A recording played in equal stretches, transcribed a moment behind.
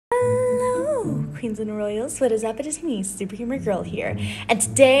Queens and Royals, what is up? It is me, Superhuman Girl here, and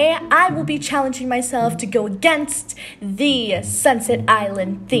today I will be challenging myself to go against the Sunset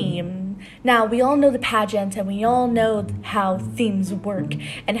Island theme. Now, we all know the pageant and we all know how themes work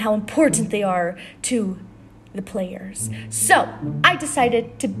and how important they are to the players. So, I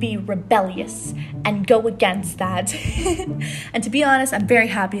decided to be rebellious and go against that. And to be honest, I'm very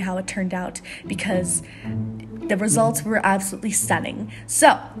happy how it turned out because the results were absolutely stunning.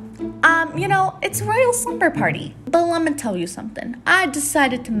 So, it's Royal Slumber Party. But let me tell you something. I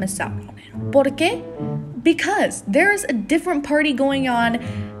decided to miss out on it. ¿Por qué? Because there's a different party going on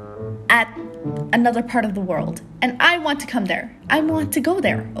at another part of the world. And I want to come there. I want to go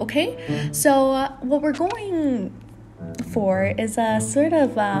there, okay? So, what we're going for is a sort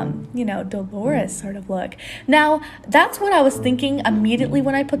of, Dolores sort of look. Now, that's what I was thinking immediately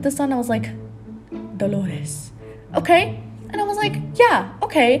when I put this on. I was like, Dolores, okay? And I was like, yeah,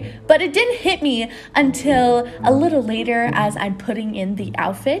 okay. But it didn't hit me until a little later as I'm putting in the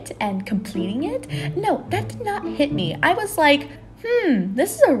outfit and completing it. No, that did not hit me. I was like,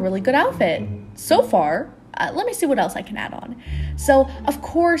 this is a really good outfit so far. Let me see what else I can add on. So, of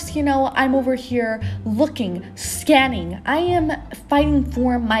course, I'm over here looking, scanning. I am fighting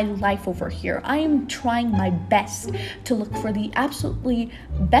for my life over here. I am trying my best to look for the absolutely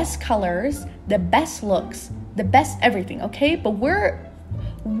best colors, the best looks, the best everything, okay? But we're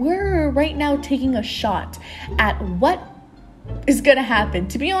right now taking a shot at what is gonna happen.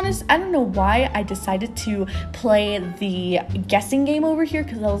 To be honest, I don't know why I decided to play the guessing game over here,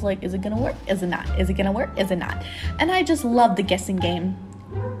 because I was like, is it gonna work? Is it not? Is it gonna work? Is it not? And I just love the guessing game.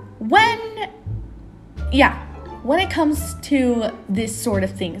 When it comes to this sort of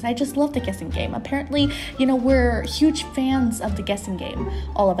things, I just love the guessing game. Apparently, we're huge fans of the guessing game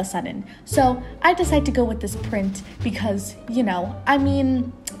all of a sudden. So I decided to go with this print because,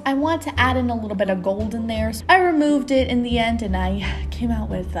 I want to add in a little bit of gold in there. So I removed it in the end and I came out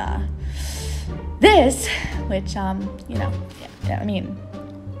with this, which,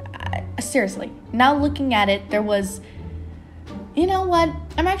 seriously, now looking at it, there was,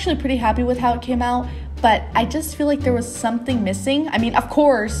 I'm actually pretty happy with how it came out. But I just feel like there was something missing. I mean, of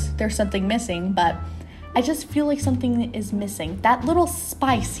course, there's something missing, but I just feel like something is missing. That little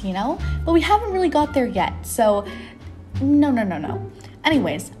spice, But we haven't really got there yet. So, no.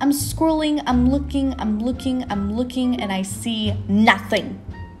 Anyways, I'm scrolling, I'm looking, and I see nothing.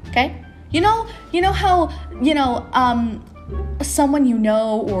 Okay? You know how, someone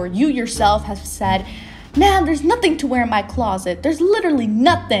or you yourself have said, man, there's nothing to wear in my closet. There's literally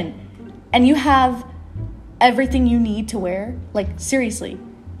nothing. And you have everything you need to wear. Like, seriously,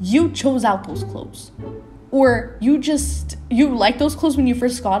 you chose out those clothes. Or you like those clothes when you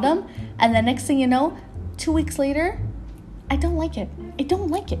first got them, and the next thing you know, 2 weeks later, I don't like it.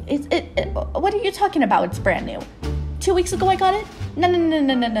 What are you talking about? It's brand new. 2 weeks ago I got it?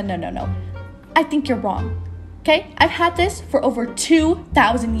 No. I think you're wrong. Okay? I've had this for over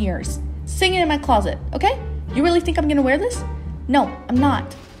 2,000 years. Sitting in my closet, okay? You really think I'm gonna wear this? No, I'm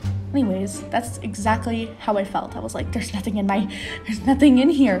not. Anyways, that's exactly how I felt. I was like, there's nothing in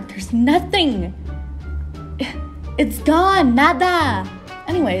here. There's nothing. It's gone. Nada.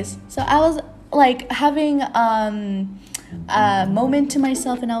 Anyways, so I was like having a moment to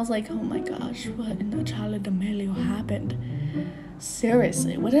myself and I was like, oh my gosh, what in the Charlie D'Amelio happened?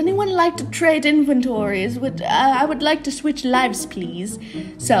 Seriously, would anyone like to trade inventories? I would like to switch lives, please.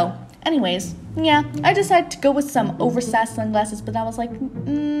 So, anyways, yeah, I decided to go with some oversized sunglasses, but I was like,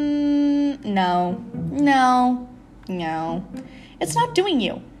 no. It's not doing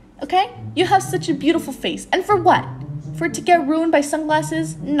you, okay? You have such a beautiful face. And for what? For it to get ruined by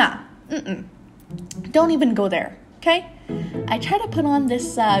sunglasses? Nah. Don't even go there, okay? I tried to put on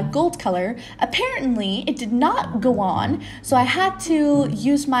this gold color. Apparently, it did not go on, so I had to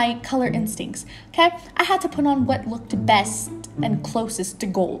use my color instincts, okay? I had to put on what looked best and closest to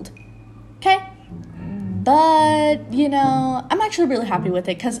gold, okay? But, I'm actually really happy with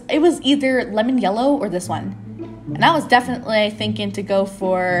it because it was either lemon yellow or this one. And I was definitely thinking to go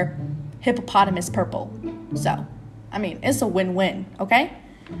for hippopotamus purple. So, it's a win-win, okay?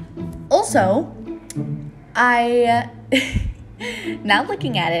 Also, now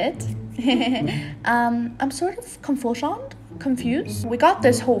looking at it, I'm sort of confused. We got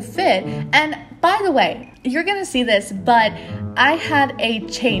this whole fit, and by the way, you're gonna see this, but I had a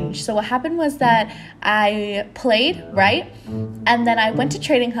change. So what happened was that I played, right? And then I went to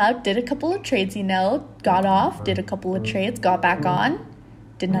Trading Hub, did a couple of trades, got off, did a couple of trades, got back on,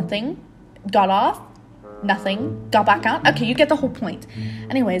 did nothing, got off, nothing, got back on. Okay, you get the whole point.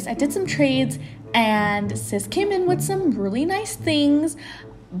 Anyways, I did some trades, and sis came in with some really nice things.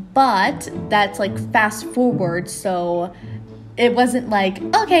 but that's like fast forward, so it wasn't like,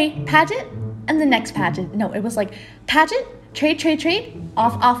 okay, pageant and the next pageant. No, it was like pageant, trade,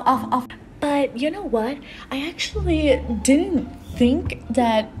 off. But you know what? I actually didn't think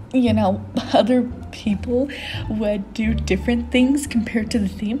that, other people would do different things compared to the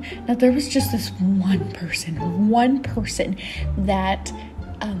theme. Now, there was just this one person that,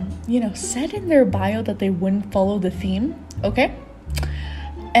 said in their bio that they wouldn't follow the theme, okay?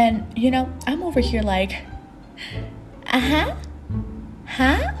 And, I'm over here like, huh?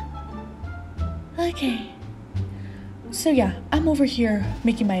 Okay. So yeah, I'm over here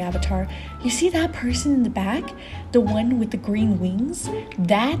making my avatar. You see that person in the back? The one with the green wings?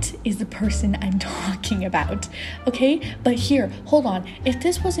 That is the person I'm talking about, okay? But here, hold on. If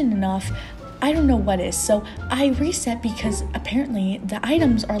this wasn't enough, I don't know what is. So I reset because apparently the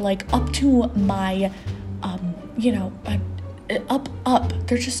items are like up to my, up.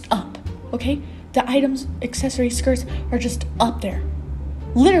 They're just up, okay? The items, accessories, skirts are just up there.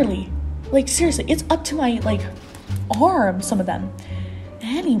 Literally. Like, seriously, it's up to my, arm, some of them.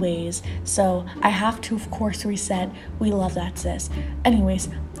 Anyways, so I have to, of course, reset. We love that, sis. Anyways,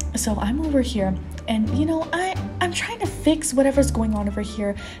 so I'm over here, and, I'm trying to fix whatever's going on over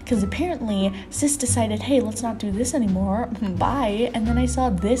here, because apparently sis decided, hey, let's not do this anymore. Bye. And then I saw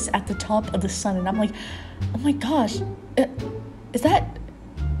this at the top of the sun, and I'm like, oh my gosh, is that...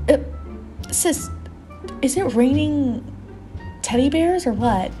 sis, is it raining teddy bears or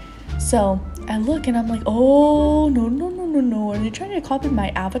what? So I look and I'm like, oh, no. Are they trying to copy my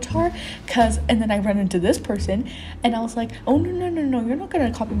avatar? And then I run into this person and I was like, oh, no. You're not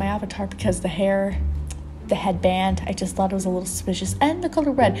going to copy my avatar because the hair, the headband, I just thought it was a little suspicious, and the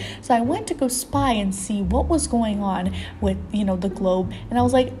color red. So I went to go spy and see what was going on with, the globe. And I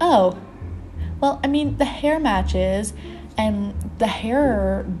was like, oh, well, I mean, the hair matches and the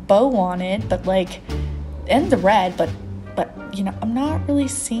hair bow on it, but and the red, but I'm not really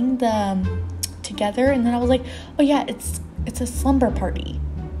seeing them together. And then I was like, oh yeah, it's a slumber party.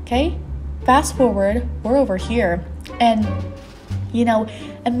 Okay, fast forward, we're over here, and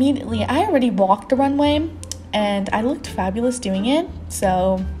immediately I already walked the runway and I looked fabulous doing it.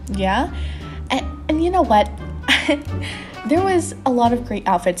 So yeah, and you know what? There was a lot of great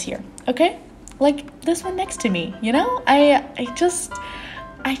outfits here. Okay, like this one next to me. I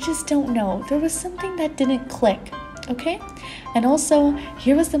just don't know. There was something that didn't click. Okay, and also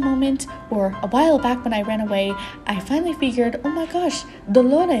here was the moment, or a while back when I ran away, I finally figured, oh my gosh,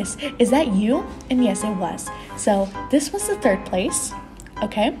 Dolores, is that you? And yes, it was. So this was the third place.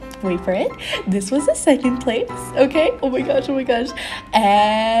 Okay, wait for it. This was the second place. Okay, oh my gosh,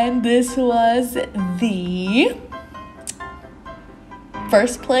 and this was the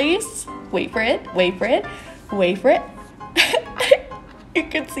first place. Wait for it. You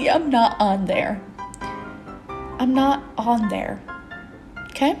can see I'm not on there.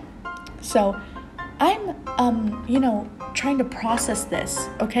 Okay? So I'm trying to process this,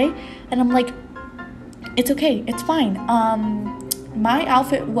 okay? And I'm like, it's okay, it's fine. My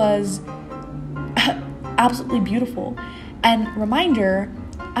outfit was absolutely beautiful. And reminder,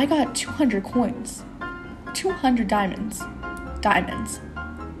 I got 200 coins. 200 diamonds.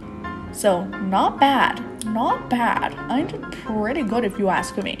 So not bad. I did pretty good if you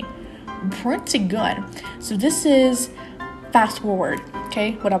ask me. Pretty good. So this is fast forward,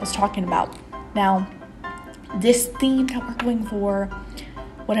 okay, what I was talking about. Now, this theme that we're going for,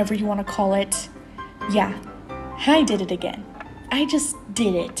 whatever you want to call it, yeah, I did it again. I just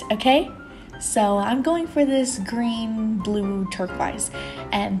did it, okay? So I'm going for this green, blue, turquoise,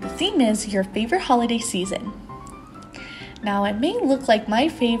 and the theme is your favorite holiday season. Now, it may look like my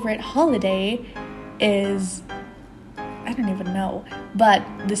favorite holiday is, I don't even know, but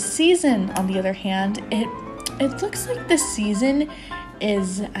the season, on the other hand, it looks like the season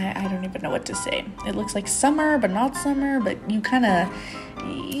is, I don't even know what to say. It looks like summer, but not summer, but you kind of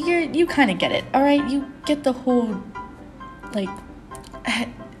get it, all right? You get the whole,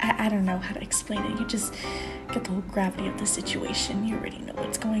 I don't know how to explain it. You just get the whole gravity of the situation. You already know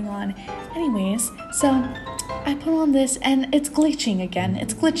what's going on. Anyways, so I put on this and it's glitching again.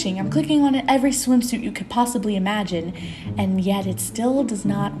 I'm clicking on every swimsuit you could possibly imagine, and yet it still does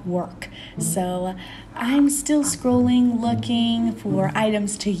not work. So I'm still scrolling, looking for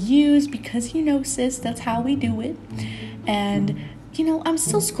items to use because, sis, that's how we do it. And I'm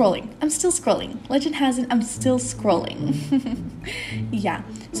still scrolling. Legend has it, I'm still scrolling. Yeah,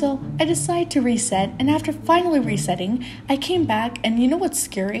 so I decided to reset, and after finally resetting, I came back, and you know what's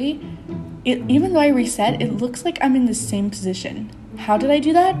scary? Even though I reset, it looks like I'm in the same position. How did I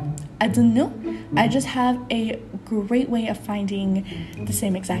do that? I don't know. I just have a great way of finding the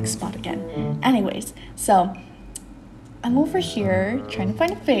same exact spot again. Anyways, so I'm over here trying to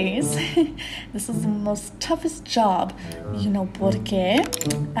find a face. This is the most toughest job. You know por qué?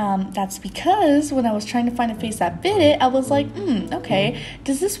 That's because when I was trying to find a face that fit it, I was like, okay,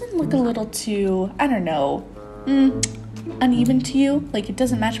 does this one look a little too, I don't know, uneven to you? Like it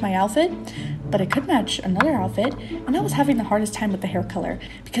doesn't match my outfit, but it could match another outfit. And I was having the hardest time with the hair color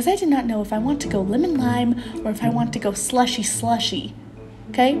because I did not know if I want to go lemon lime or if I want to go slushy.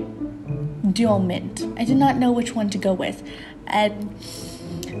 Okay? Dual mint. I did not know which one to go with. And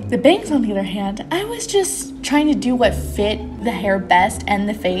the bangs, on the other hand, I was just trying to do what fit the hair best and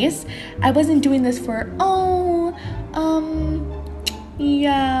the face. I wasn't doing this for,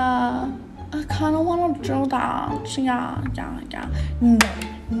 yeah, I kind of want to do that. Yeah.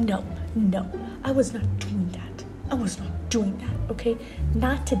 No. I was not doing that. I was not doing that, okay?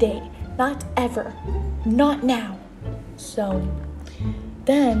 Not today. Not ever. Not now. So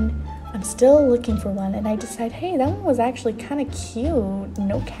then I'm still looking for one, and I decide, hey, that one was actually kind of cute,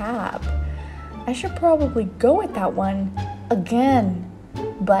 no cap. I should probably go with that one again.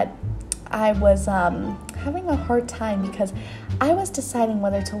 But I was having a hard time because I was deciding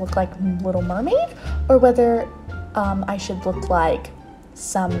whether to look like Little Mermaid or whether I should look like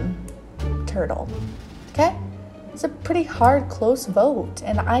some turtle. Okay? It's a pretty hard, close vote,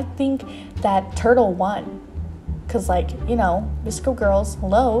 and I think that turtle won. Because, Visco girls,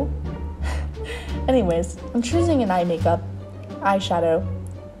 hello. Anyways, I'm choosing an eye makeup, eyeshadow,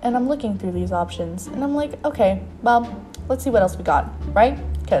 and I'm looking through these options. And I'm like, okay, well, let's see what else we got, right?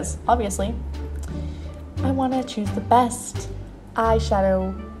 Because, obviously, I want to choose the best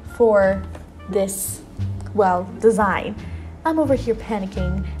eyeshadow for this, design. I'm over here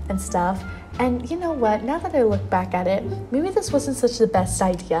panicking and stuff. And you know what? Now that I look back at it, maybe this wasn't such the best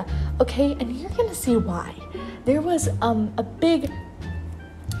idea, okay? And you're going to see why. There was a big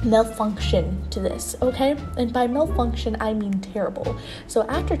malfunction to this, okay? And by malfunction, I mean terrible. So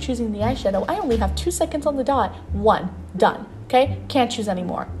after choosing the eyeshadow, I only have 2 seconds on the dot. 1, done, okay? Can't choose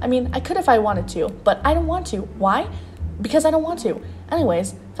anymore. I mean, I could if I wanted to, but I don't want to. Why? Because I don't want to.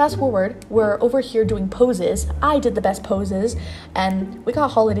 Anyways, fast forward, we're over here doing poses. I did the best poses, and we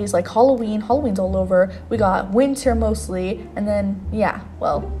got holidays like Halloween. Halloween's all over. We got winter mostly, and then,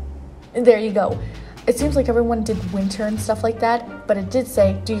 there you go. It seems like everyone did winter and stuff like that, but it did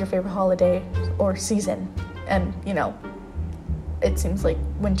say, do your favorite holiday or season. And, it seems like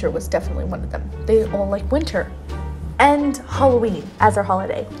winter was definitely one of them. They all like winter and Halloween as their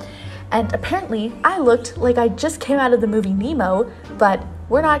holiday. And apparently, I looked like I just came out of the movie Nemo, but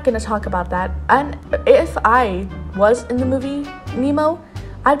we're not going to talk about that. And if I was in the movie Nemo,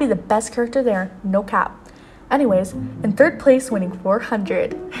 I'd be the best character there, no cap. Anyways, in third place, winning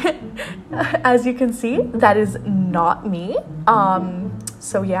 400. As you can see, that is not me.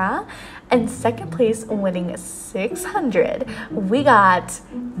 So yeah. And second place, winning 600, we got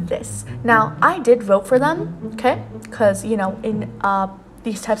this. Now, I did vote for them, okay? Because, in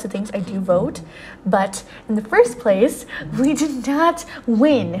these types of things, I do vote. But in the first place, we did not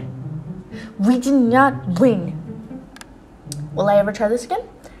win. Will I ever try this again?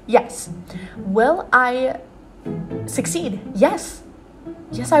 Yes. Will I succeed? Yes,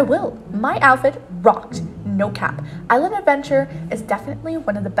 I will. My outfit rocked, no cap. Island Adventure is definitely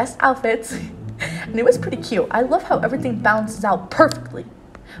one of the best outfits, and it was pretty cute. I love how everything balances out perfectly.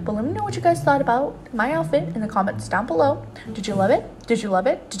 But let me know what you guys thought about my outfit in the comments down below. Did you love it? Did you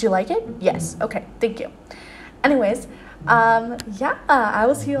like it? Yes. Okay, thank you. Anyways, I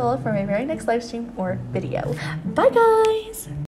will see you all for my very next live stream or video. Bye, guys.